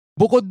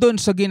Bukod doon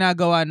sa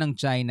ginagawa ng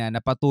China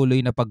na patuloy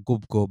na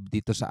pagkubkob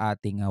dito sa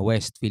ating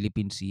West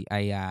Philippine Sea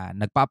ay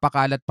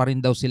nagpapakalat pa rin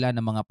daw sila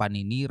ng mga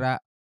paninira,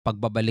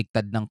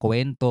 pagbabaliktad ng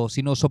kwento,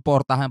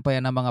 sinusuportahan pa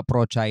yan ng mga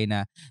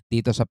pro-China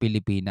dito sa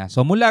Pilipinas.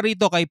 So mula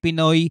rito kay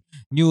Pinoy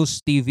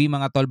News TV,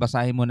 mga tol,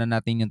 basahin muna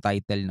natin yung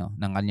title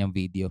ng kanyang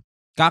video.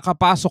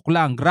 Kakapasok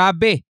lang,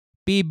 grabe,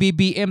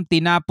 PBBM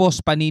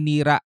tinapos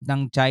paninira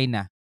ng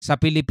China sa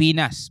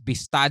Pilipinas,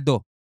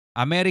 Bistado.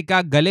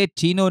 Amerika, galit,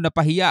 Chino,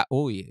 napahiya.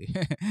 Uy,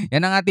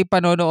 yan ang ating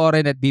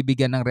panonoorin at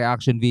bibigyan ng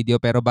reaction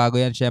video. Pero bago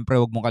yan, syempre,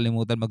 huwag mong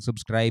kalimutan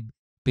mag-subscribe.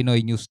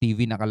 Pinoy News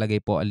TV,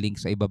 nakalagay po ang link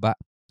sa ibaba.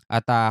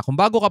 At kung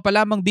bago ka pa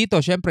lamang dito,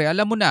 syempre,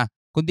 alam mo na,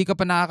 kung di ka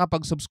pa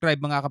nakakapag-subscribe,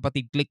 mga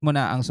kapatid, click mo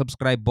na ang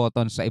subscribe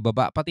button sa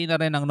ibaba. Pati na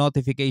rin ang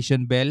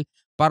notification bell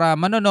para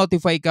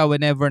mano-notify ka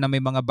whenever na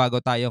may mga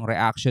bago tayong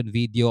reaction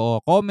video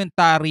o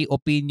commentary,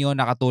 opinion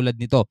na katulad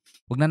nito.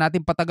 Huwag na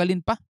natin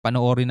patagalin pa.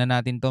 Panoorin na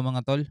natin to,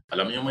 mga tol.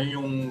 Alam niyo man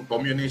yung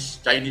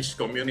Chinese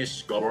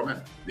communist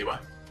government, di ba?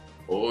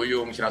 O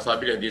yung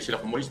sinasabi nila, hindi sila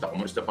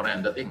komunista pa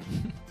rin ang dating.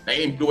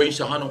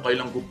 Na-influensyahan ng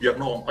kailang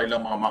gobyerno, ang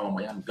kailang mga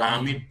mamamayan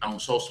gamit ang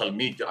social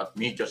media at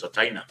media sa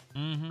China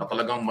na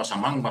talagang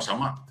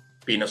masamang-masama,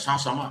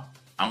 pinasasama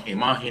ang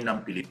imahe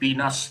ng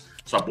Pilipinas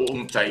sa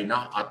buong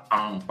China at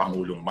ang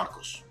Pangulong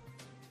Marcos.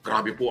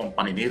 Grabe po ang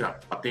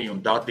paninira, pati yung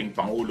dating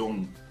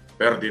Pangulong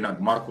Ferdinand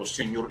Marcos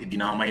Sr.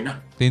 idinamay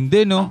na.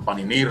 Tindi, no? Ang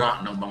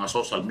paninira ng mga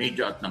social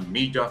media at ng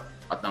media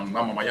at ng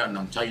mamamayan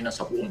ng China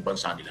sa buong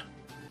bansa nila.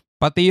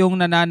 Pati yung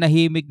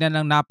nananahimik na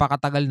ng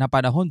napakatagal na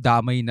panahon,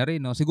 damay na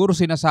rin. No? Siguro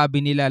sinasabi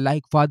nila,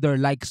 like father,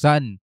 like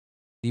son.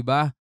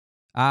 Diba?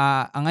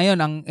 Ngayon,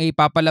 ang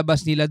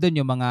ipapalabas nila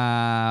doon yung mga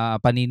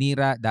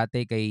paninira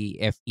dati kay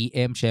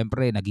FEM,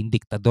 syempre, naging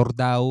diktador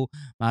daw,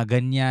 mga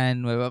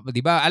ganyan.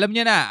 Diba? Alam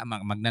niya na,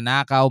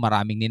 magnanakaw,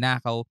 maraming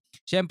ninakaw.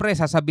 Syempre,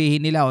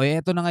 sasabihin nila,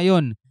 eto na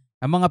ngayon.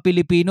 Ang mga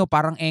Pilipino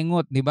parang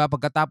engot, di ba?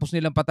 Pagkatapos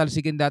nilang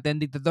patalsikin dati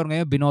ang diktador,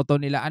 ngayon binoto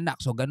nila anak.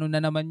 So ganun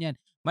na naman yan.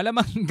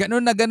 Malamang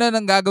ganun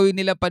ang gagawin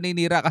nila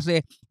paninira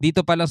kasi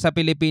dito pa lang sa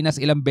Pilipinas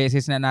ilang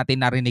beses na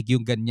natin narinig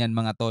yung ganyan,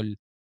 mga tol.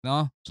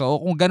 No?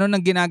 So kung ganun ang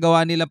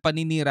ginagawa nilang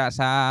paninira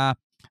sa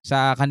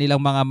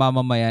kanilang mga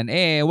mamamayan,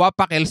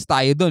 wapakels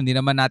tayo doon. Hindi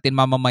naman natin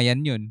mamamayan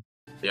yun.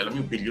 Kaya alam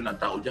yung bilyon ang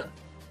tao dyan.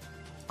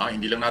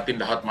 Hindi lang natin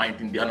lahat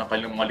maintindihan ang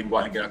kanilang mga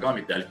lingwaheng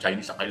ginagamit dahil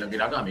Chinese ang kanilang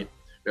ginagamit.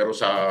 Pero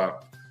sa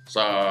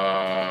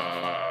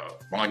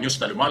mga news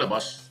na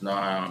lumalabas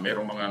na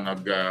mayroong mga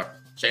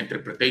sa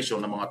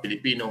interpretation ng mga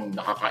Pilipinong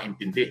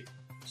nakakaintindi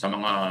sa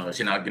mga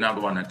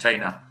ginagawa ng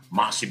China,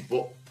 massive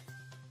po.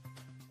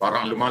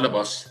 Parang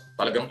lumalabas,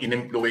 talagang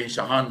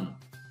inimpluwensyahan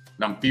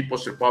ng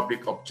People's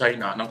Republic of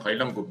China, ng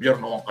kailang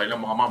gobyerno, ang kailang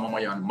mga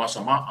mamamayan,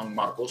 masama ang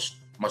Marcos,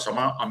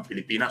 masama ang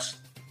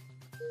Pilipinas.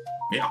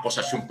 May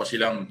akusasyon pa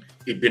silang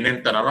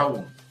ibinenta na raw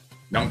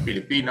ng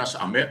Pilipinas,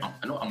 ang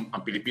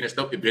Pilipinas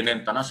daw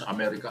ibinenta na sa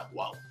Amerika.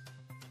 Wow.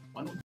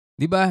 Ano?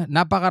 'Di ba?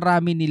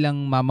 Napakarami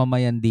nilang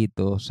mamamayan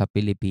dito sa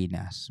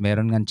Pilipinas.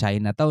 Meron ngang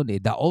Chinatown,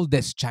 the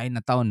oldest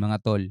Chinatown,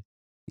 mga tol.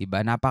 'Di ba?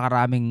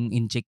 Napakaraming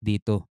inchik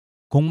dito.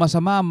 Kung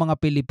masama ang mga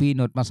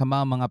Pilipino at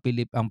masama ang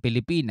ang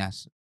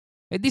Pilipinas,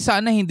 di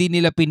sana hindi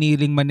nila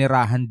piniling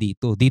manirahan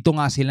dito. Dito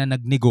nga sila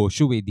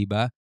nagnegosyo, 'di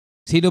ba?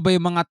 Sino ba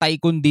yung mga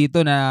tycoon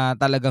dito na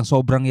talagang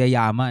sobrang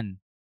yayaman?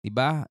 'Di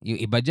ba?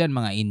 Yung iba diyan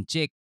mga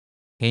inchik,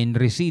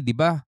 Henry C, 'di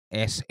ba?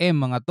 SM,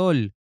 mga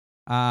tol.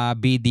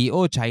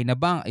 BDO, China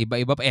Bank,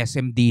 iba-iba pa,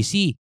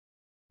 SMDC,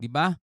 'di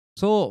ba?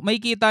 So,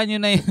 makikita nyo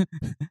na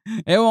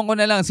ewan ko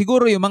na lang,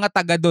 siguro yung mga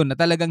taga doon na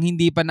talagang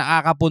hindi pa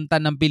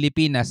nakakapunta ng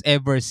Pilipinas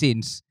ever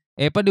since,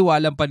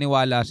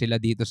 paniwalang-paniwala sila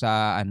dito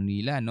sa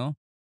nila, no?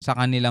 Sa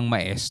kanilang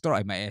maestro,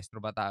 maestro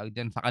ba tawag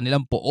diyan? Sa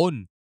kanilang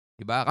poon,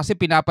 'di ba? Kasi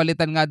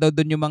pinapalitan nga daw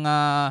doon yung mga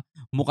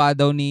mukha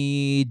daw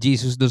ni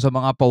Jesus doon sa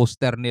mga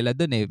poster nila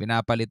doon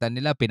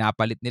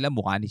pinapalit nila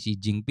mukha ni Xi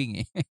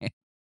Jinping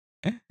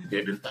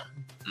Bebenta.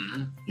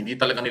 Hindi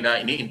talaga nila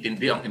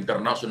iniintindi ang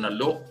international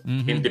law,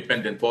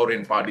 independent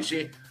foreign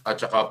policy, at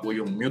saka po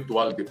yung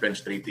mutual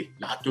defense treaty.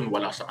 Lahat yun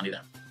wala sa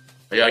kanila.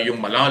 Kaya yung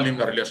malalim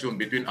na relasyon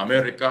between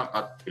Amerika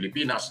at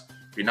Pilipinas,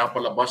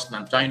 pinapalabas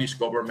ng Chinese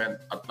government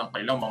at ng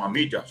kanilang mga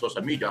media,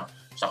 social media,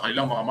 sa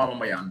kanilang mga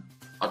mamamayan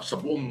at sa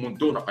buong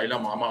mundo na kanilang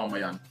mga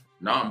mamamayan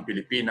na ang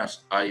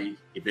Pilipinas ay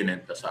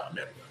ibinenta sa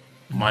Amerika.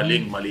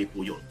 Maling-mali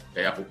po yun.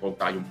 Kaya huwag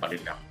tayong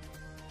palinlang.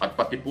 At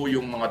pati po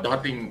yung mga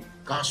dating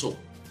kaso,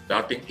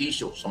 dating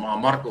issue sa mga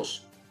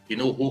Marcos,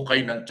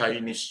 hinuhukay ng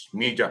Chinese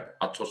media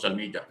at social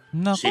media.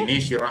 Nako.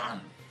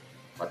 Sinisiraan.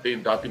 Pati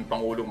yung dating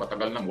Pangulong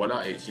matagal nang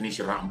wala,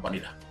 sinisiraan pa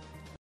nila.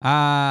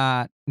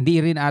 Hindi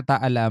rin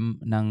ata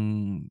alam ng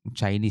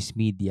Chinese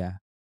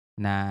media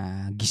na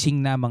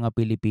gising na mga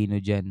Pilipino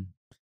dyan.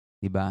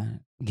 'Di ba?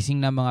 Gising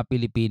na mga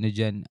Pilipino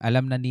dyan.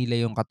 Alam na nila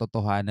yung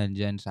katotohanan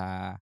dyan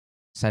sa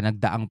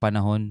nagdaang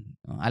panahon.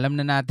 Alam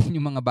na natin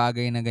yung mga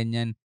bagay na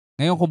ganyan.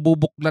 Ngayon kung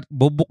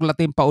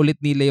bubuklatin pa ulit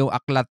nila yung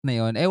aklat na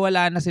yon,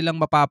 wala na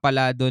silang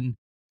mapapala doon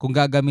kung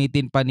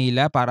gagamitin pa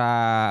nila para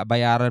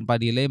bayaran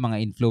pa nila yung mga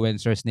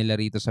influencers nila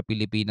rito sa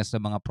Pilipinas na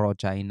mga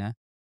pro-China.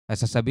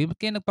 Sasabihin, ba't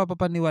kayo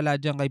nagpapapaniwala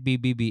dyan kay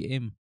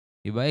BBBM?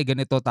 Diba?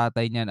 Ganito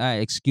tatay niyan.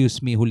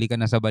 Excuse me, huli ka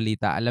na sa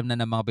balita. Alam na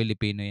ng mga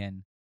Pilipino yan.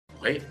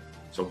 Okay?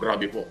 So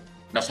grabe po.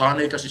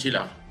 Nasanay kasi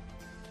sila.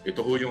 Ito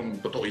po yung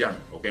totoo yan.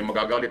 Okay,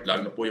 magagalit.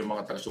 Lalo na po yung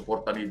mga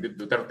taga-suporta ni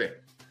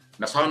Duterte.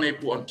 Nasanay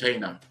po ang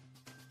China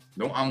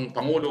nung ang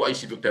Pangulo ay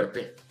si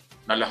Duterte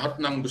na lahat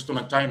ng gusto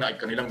ng China ay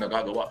kanilang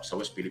nagagawa sa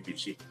West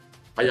Philippine Sea.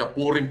 Kaya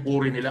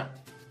puring-puri nila.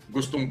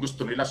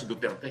 Gustong-gusto nila si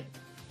Duterte.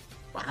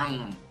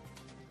 Parang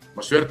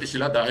maswerte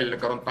sila dahil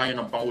nagkaroon tayo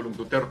ng Pangulong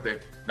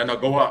Duterte na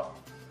nagawa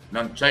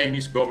ng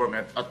Chinese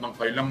government at ng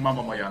kanilang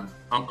mamamayan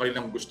ang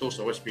kanilang gusto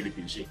sa West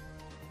Philippine Sea.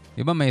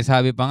 Diba may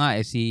sabi pa nga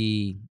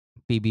si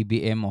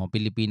PBBM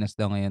Pilipinas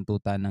daw ngayon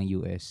tuta ng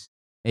US.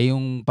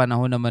 Yung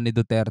panahon naman ni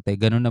Duterte,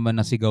 ganun naman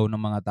nasigaw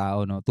ng mga tao,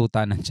 no?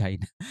 Tuta ng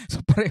China.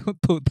 So parehong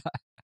tuta.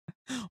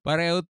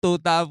 Parehong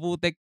tuta,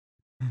 putek.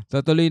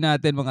 So tuloy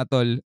natin mga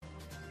tol.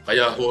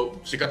 Kaya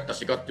sikat na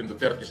sikat yung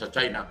Duterte sa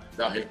China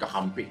dahil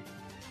kakampi.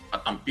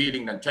 At ang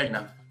feeling ng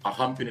China,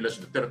 kakampi nila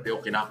si Duterte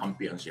o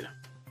kinakampihan sila.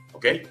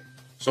 Okay?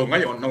 So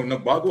ngayon, nung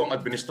nagbago ang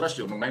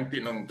administrasyon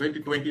noong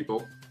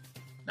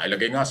 2022,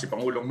 nailagay nga si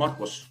Pangulong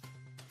Marcos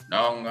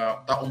ng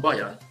taong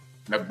bayan,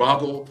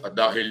 nagbago at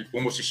dahil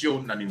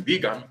pumosisyon,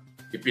 nanindigan,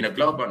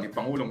 ipinaglaban ni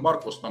Pangulong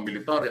Marcos ng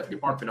Military at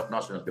Department of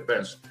National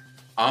Defense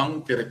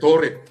ang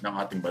teritoryo ng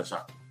ating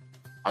bansa.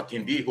 At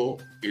hindi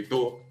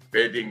ito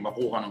pwedeng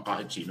makuha ng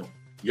kahit sino.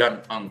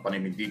 Yan ang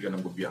paninindigan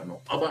ng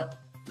gobyerno. Aba,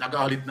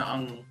 nagalit na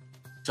ang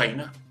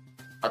China.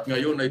 At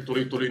ngayon ay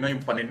tuloy-tuloy na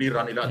yung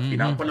paninira nila at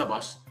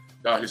pinapalabas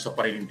dahil sa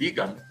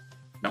paninindigan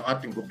ng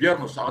ating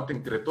gobyerno sa ating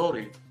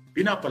teritoryo,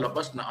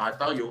 pinapalabas na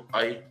tayo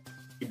ay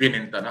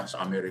ibinenta na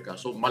sa Amerika.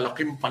 So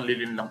malaking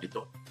panlilin lang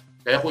ito.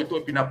 Kaya kung ito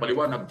ay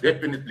pinapaliwanag,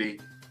 definitely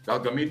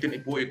gagamitin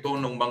po ito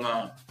ng mga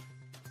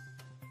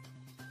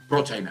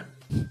pro-China,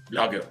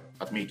 vlogger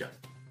at media.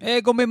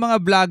 Kung may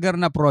mga vlogger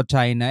na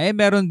pro-China,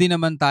 meron din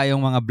naman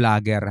tayong mga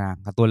vlogger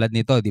katulad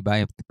nito, di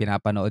ba?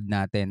 Pinapanood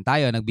natin.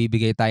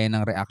 Nagbibigay tayo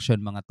ng reaction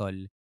mga tol.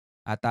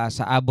 At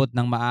sa abot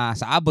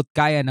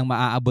kaya ng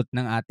maaabot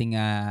ng ating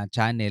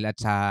channel at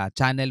sa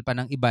channel pa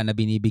ng iba na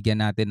binibigyan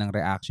natin ng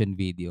reaction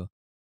video.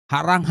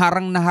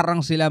 Harang-harang na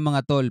harang sila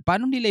mga tol.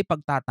 Paano nila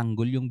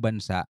ipagtatanggol yung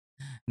bansa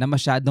na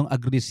masyadong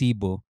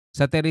agresibo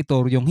sa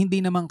teritoryong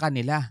hindi naman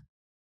kanila?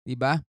 Di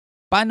ba?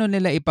 Paano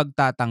nila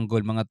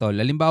ipagtatanggol mga tol?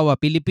 Halimbawa,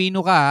 Pilipino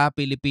ka.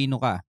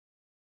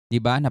 Di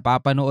ba?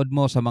 Napapanood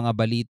mo sa mga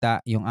balita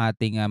yung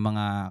ating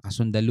mga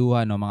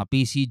kasundaluhan o mga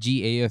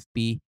PCG,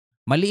 AFP.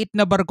 Maliit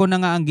na barko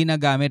na nga ang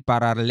ginagamit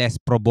para less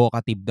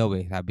provocative daw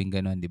sabing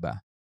gano'n, di ba?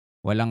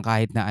 Walang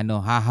kahit na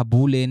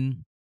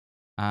hahabulin,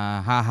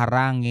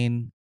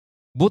 haharangin.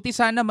 Buti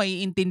sana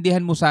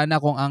maiintindihan mo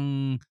sana kung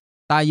ang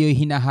tayo'y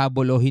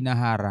hinahabol o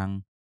hinaharang,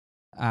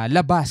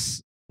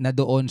 labas na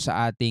doon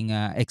sa ating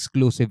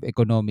exclusive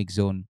economic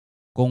zone.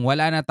 Kung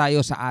wala na tayo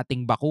sa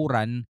ating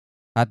bakuran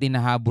at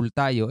hinahabol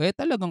tayo,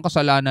 talagang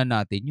kasalanan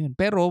natin yun.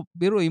 Pero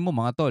biruin mo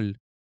mga tol,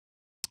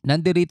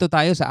 nandirito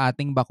tayo sa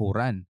ating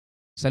bakuran,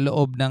 sa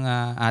loob ng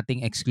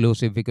ating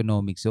exclusive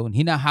economic zone.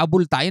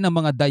 Hinahabol tayo ng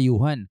mga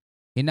dayuhan.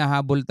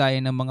 Hinahabol tayo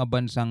ng mga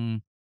bansang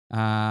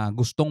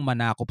gustong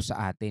manakop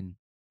sa atin.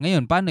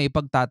 Ngayon, paano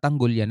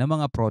ipagtatanggol yan ng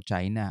mga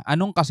pro-China?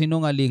 Anong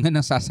kasinungalingan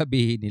ang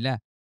sasabihin nila?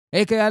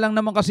 Kaya lang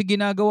naman kasi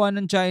ginagawa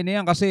ng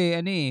China yan kasi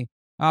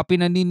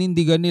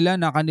pinaninindigan nila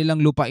na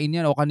kanilang lupain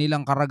yan o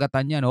kanilang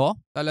karagatan yan.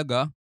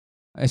 Talaga?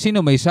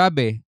 Sino may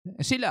sabi?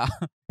 Sila.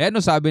 Ano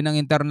sabi ng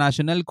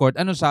international court?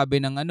 Ano sabi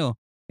ng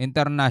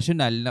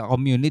international na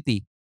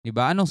community?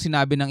 Diba? Anong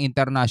sinabi ng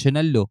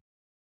international law?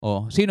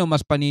 Sino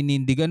mas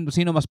paninindigan?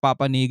 Sino mas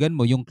papanigan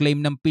mo? Yung claim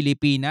ng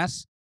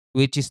Pilipinas,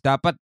 which is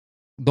dapat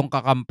doon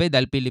kakampi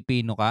dahil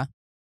Pilipino ka?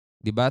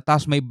 Diba?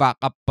 Tapos may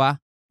backup pa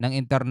ng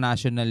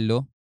international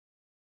law.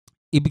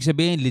 Ibig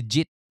sabihin,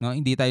 legit. No?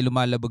 Hindi tayo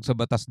lumalabag sa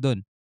batas doon.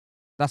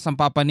 Tapos ang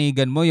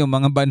papanigan mo, yung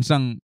mga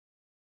bansang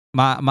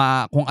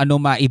kung ano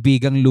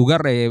maibigang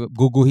lugar,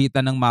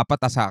 guguhitan ng mapa,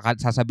 tapos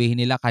sasabihin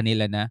nila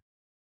kanila na.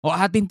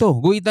 Atin to,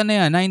 guhitan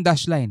na yan,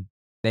 9-dash line.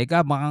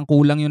 Teka, makang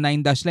kulang yung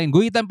 9-dash line.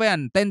 Guhitan pa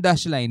yan,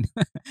 10-dash line.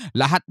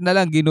 Lahat na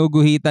lang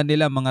ginuguhitan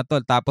nila mga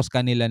tol, tapos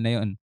kanila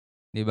na yun.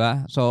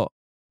 Diba? So,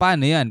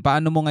 paano yan?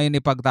 Paano mo ngayon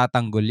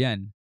ipagtatanggol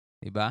yan?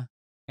 Diba?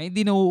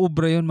 Hindi na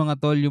uubra yun mga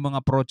tol, yung mga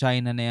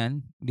pro-China na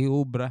yan. Hindi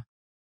uubra.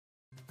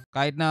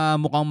 Kahit na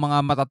mukhang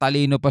mga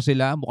matatalino pa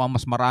sila, mukhang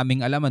mas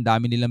maraming alam, ang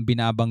dami nilang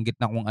binabanggit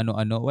na kung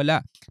ano-ano.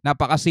 Wala.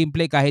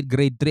 Napakasimple, kahit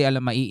grade 3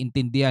 alam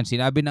maiintindihan.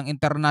 Sinabi ng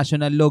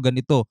international law,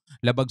 ganito,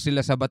 labag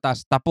sila sa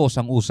batas, tapos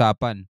ang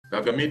usapan.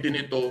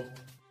 Gagamitin ito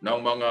ng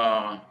mga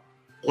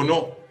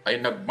kuno ay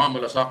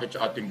nagmamalasakit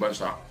sa ating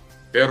bansa,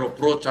 pero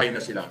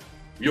pro-China sila.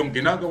 Yung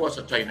ginagawa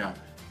sa China,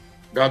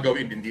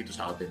 gagawin din dito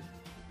sa atin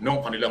ng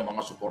kanilang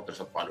mga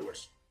supporters at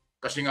followers.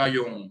 Kasi nga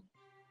yung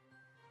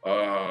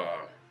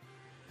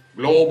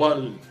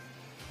global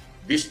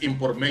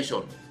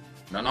disinformation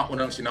na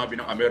naunang sinabi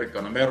ng Amerika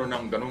na meron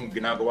ng ganung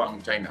ginagawa ang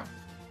China.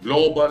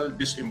 Global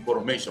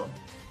disinformation.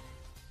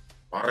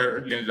 Para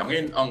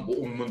linlangin ang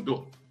buong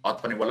mundo at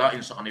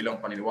paniwalain sa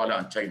kanilang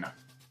paniniwala ang China.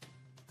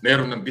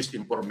 Meron ng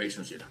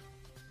disinformation sila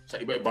sa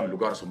iba-ibang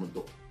lugar sa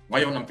mundo.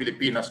 Ngayon, ang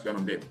Pilipinas,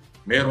 ganun din.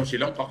 Meron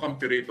silang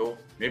kakampi rito,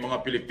 may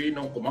mga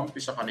Pilipinong kumampi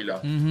sa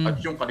kanila, at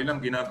yung kanilang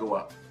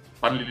ginagawa,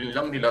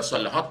 panlilinlang nila sa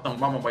lahat ng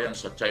mamamayan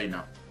sa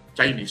China,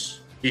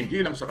 Chinese,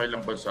 hindi lang sa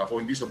kanilang bansa, o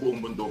hindi sa buong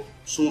mundo,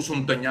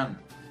 susundan yan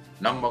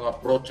ng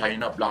mga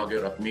pro-China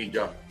vlogger at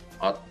media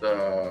at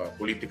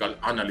political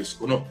analyst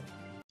kuno.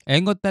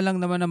 Engot na lang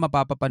naman na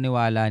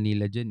mapapapaniwala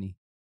nila dyan eh.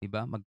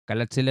 Diba?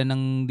 Magkalat sila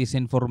ng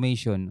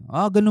disinformation.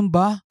 Ganun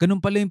ba? Ganun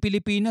pala yung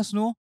Pilipinas,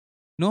 no?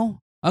 No?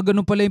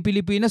 Ganun pala yung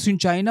Pilipinas. Yung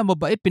China,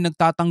 mabait.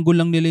 Pinagtatanggol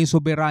lang nila yung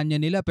soberanya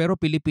nila. Pero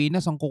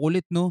Pilipinas, ang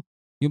kukulit, no?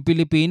 Yung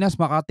Pilipinas,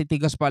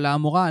 makatitigas pala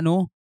mo ka,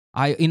 no?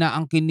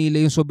 Inaangkin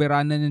nila yung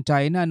soberanya ng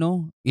China,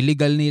 no?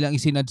 Illegal nilang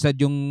isinadsad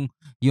yung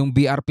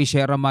BRP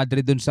Sierra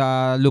Madre dun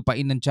sa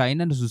lupain ng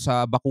China, no?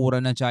 Sa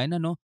bakuran ng China,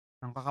 no?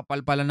 Ang kakapal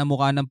pala ng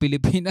mukha ng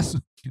Pilipinas.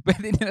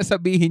 Pwede nila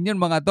sabihin yun,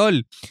 mga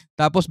tol.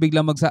 Tapos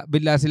bigla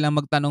silang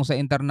magtanong sa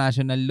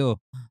international law.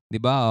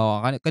 'Di ba?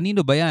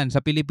 Kanino ba 'yan?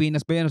 Sa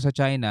Pilipinas ba 'yan o sa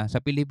China? Sa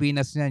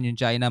Pilipinas 'yan, yung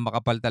China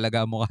makapal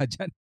talaga ang mukha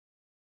diyan.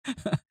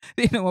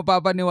 Sino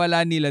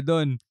mapapaniwalaan nila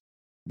doon,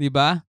 'di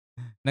ba?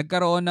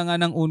 Nagkaroon na nga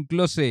ng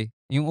UNCLOS eh.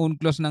 Yung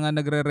UNCLOS na nga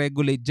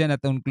nagre-regulate diyan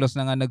at UNCLOS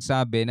na nga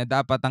nagsabi na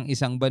dapat ang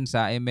isang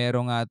bansa ay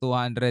merong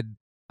 200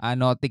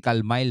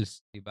 nautical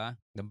miles, 'di ba?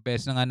 Ilang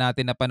beses na nga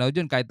natin napanood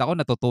 'yun. Kahit ako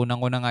natutunan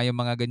ko na nga yung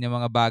mga ganyang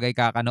mga bagay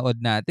kakanood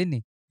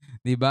natin eh,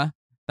 'di ba?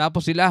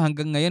 Tapos sila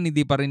hanggang ngayon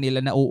hindi pa rin nila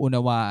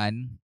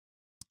nauunawaan.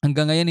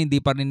 Hanggang ngayon hindi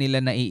pa rin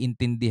nila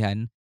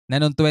naiintindihan na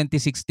noong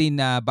 2016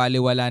 na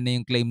balewala na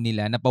yung claim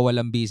nila,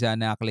 napawalang bisa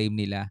na claim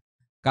nila.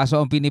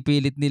 Kaso ang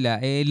pinipilit nila,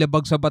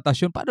 labag sa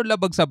batas yun. Paano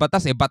labag sa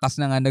batas? Batas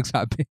na nga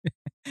nagsabi.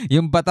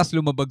 Yung batas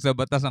lumabag sa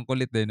batas, ang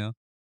kulit eh, no?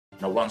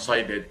 Na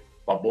one-sided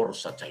pabor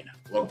sa China.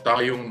 Huwag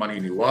tayong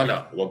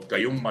maniniwala, huwag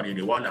kayong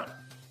maniniwala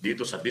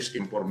dito sa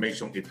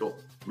disinformation ito.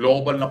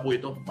 Global na po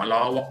ito,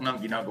 malawak na ang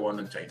ginagawa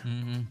ng China.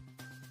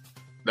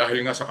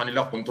 Dahil nga sa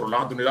kanila,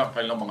 kontrolado nila ang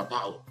kanilang mga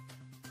tao.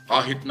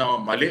 Kahit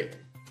na mali,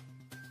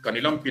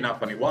 kanilang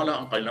pinapaniwala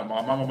ang kanilang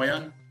mga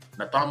mamamayan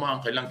na tama ang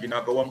kanilang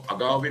ginagawang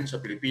agawin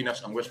sa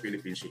Pilipinas, ang West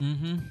Philippine Sea.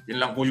 Yun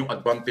lang po yung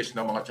advantage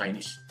ng mga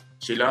Chinese.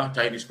 Sila,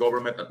 Chinese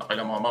government at ang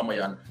kanilang mga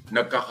mamamayan,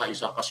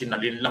 nagkakaisa kasi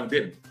nalinlang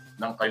din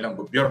ng kanilang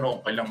gobyerno,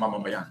 ang kanilang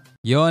mamamayan.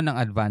 Yon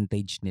ang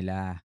advantage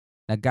nila.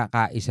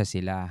 Nagkakaisa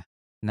sila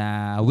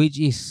na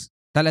which is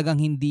talagang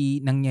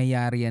hindi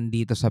nangyayari yan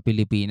dito sa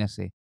Pilipinas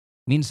eh.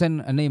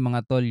 Minsan yung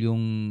mga tol,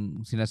 yung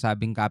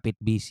sinasabing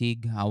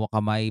kapit-bisig, hawak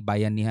kamay,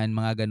 bayanihan,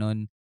 mga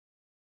ganon.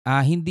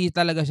 Hindi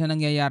talaga siya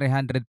nangyayari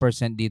 100%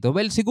 dito.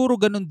 Well, siguro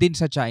ganun din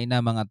sa China,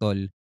 mga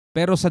tol.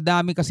 Pero sa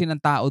dami kasi ng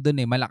tao dun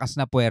malakas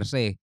na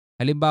puwersa eh.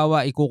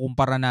 Halimbawa,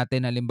 ikukumpara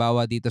natin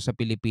dito sa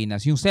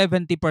Pilipinas. Yung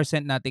 70%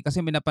 natin, kasi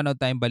may napanood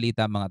tayong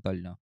balita, mga tol,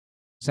 no?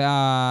 Sa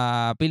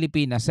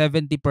Pilipinas,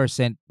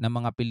 70% ng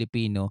mga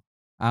Pilipino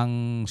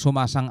ang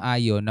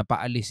sumasang-ayon na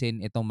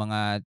paalisin itong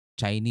mga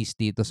Chinese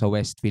dito sa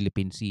West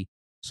Philippine Sea.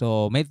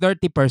 So, may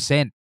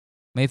 30%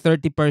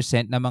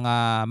 na mga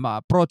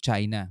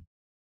pro-China.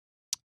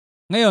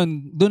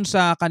 Ngayon, dun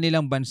sa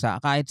kanilang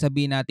bansa, kahit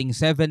sabihin nating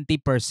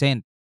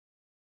 70%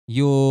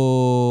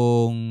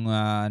 yung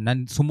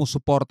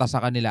sumusuporta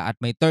sa kanila at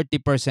may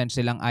 30%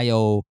 silang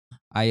ayaw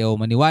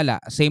maniwala,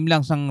 same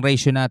lang sang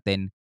ratio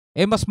natin,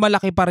 mas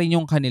malaki pa rin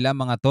yung kanila,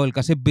 mga tol,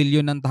 kasi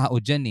billion ng tao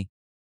dyan eh.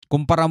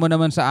 Kumpara mo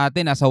naman sa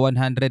atin, nasa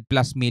 100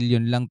 plus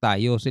million lang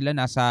tayo. Sila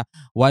nasa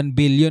 1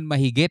 billion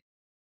mahigit.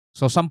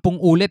 So, 10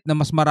 ulit na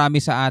mas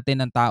marami sa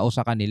atin ng tao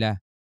sa kanila.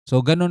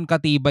 So, ganun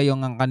katibay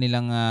yung ang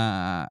kanilang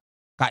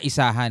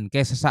kaisahan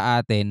kaysa sa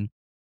atin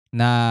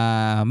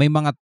na may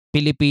mga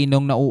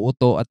Pilipinong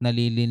nauuto at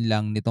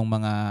nalilinlang nitong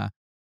mga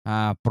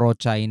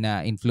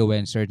pro-China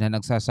influencer na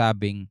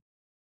nagsasabing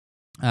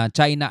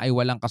China ay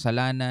walang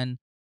kasalanan,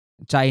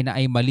 China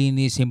ay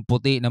malinis,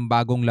 himputi ng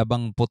bagong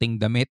labang puting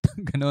damit.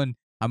 Ganon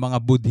ang mga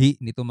budhi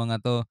nito mga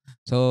to.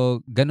 So,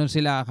 ganun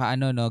sila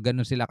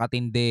ganun sila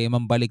katindi,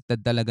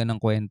 mambaliktad talaga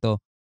ng kwento.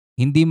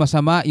 Hindi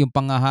masama yung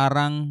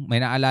pangaharang.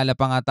 May naalala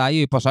pa nga tayo,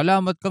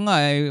 pasalamat ka nga,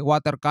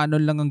 water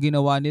cannon lang ang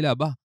ginawa nila.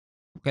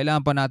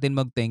 Kailangan pa natin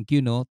mag-thank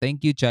you, no?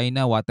 Thank you,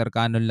 China, water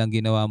cannon lang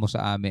ginawa mo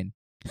sa amin.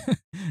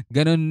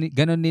 Ganun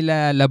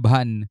nila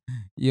labhan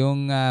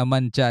yung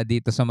mancha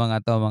dito sa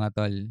mga to, mga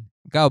tol.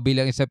 Ikaw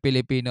bilang isa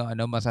Pilipino,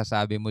 ano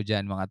masasabi mo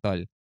diyan, mga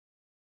tol?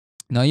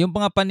 No, yung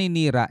mga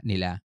paninira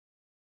nila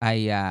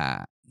ay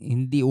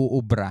hindi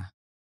uubra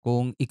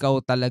kung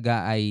ikaw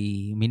talaga ay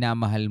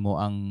minamahal mo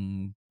ang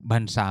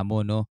bansa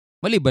mo, no?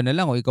 Maliban na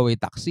lang kung ikaw ay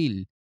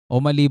taksil, o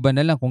maliban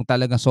na lang kung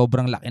talagang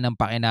sobrang laki ng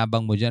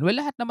pakinabang mo diyan. Well,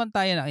 lahat naman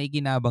tayo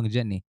nakikinabang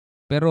diyan eh.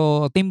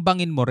 Pero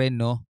timbangin mo rin,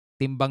 no?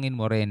 Timbangin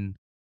mo rin.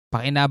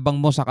 Pakinabang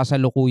mo sa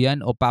kasalukuyan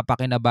o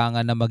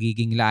papakinabangan na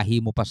magiging lahi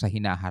mo pa sa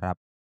hinaharap.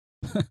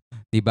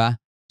 'Di ba?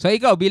 So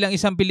ikaw bilang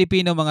isang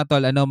Pilipino, mga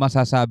tol, ano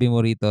masasabi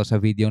mo rito sa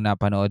videong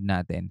napanood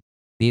natin?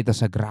 Dito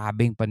sa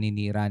grabeng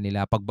paninira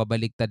nila,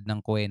 pagbabaliktad ng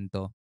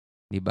kwento,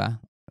 'di ba?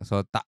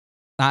 So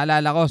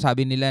naalala ko,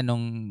 sabi nila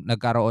nung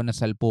nagkaroon ng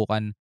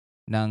salpukan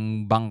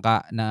ng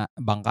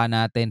bangka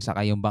natin sa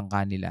yung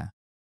bangka nila.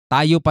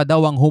 tayo pa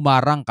daw ang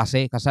humarang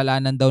kasi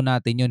kasalanan daw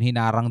natin yun,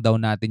 hinarang daw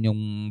natin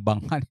yung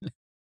bangka nila.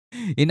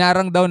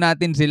 Hinarang daw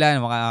natin sila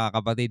mga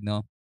kapatid,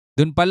 no?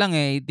 Doon pa lang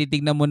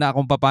titignan mo na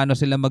kung paano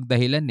sila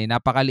magdahilan eh.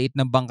 Napakaliit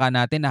ng bangka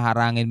natin,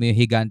 naharangin mo yung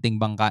higanting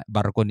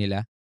barko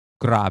nila.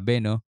 Grabe,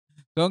 no?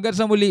 So hanggang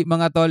sa muli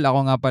mga tol, ako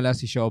nga pala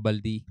si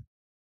Shobaldi.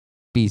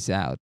 Peace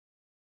out.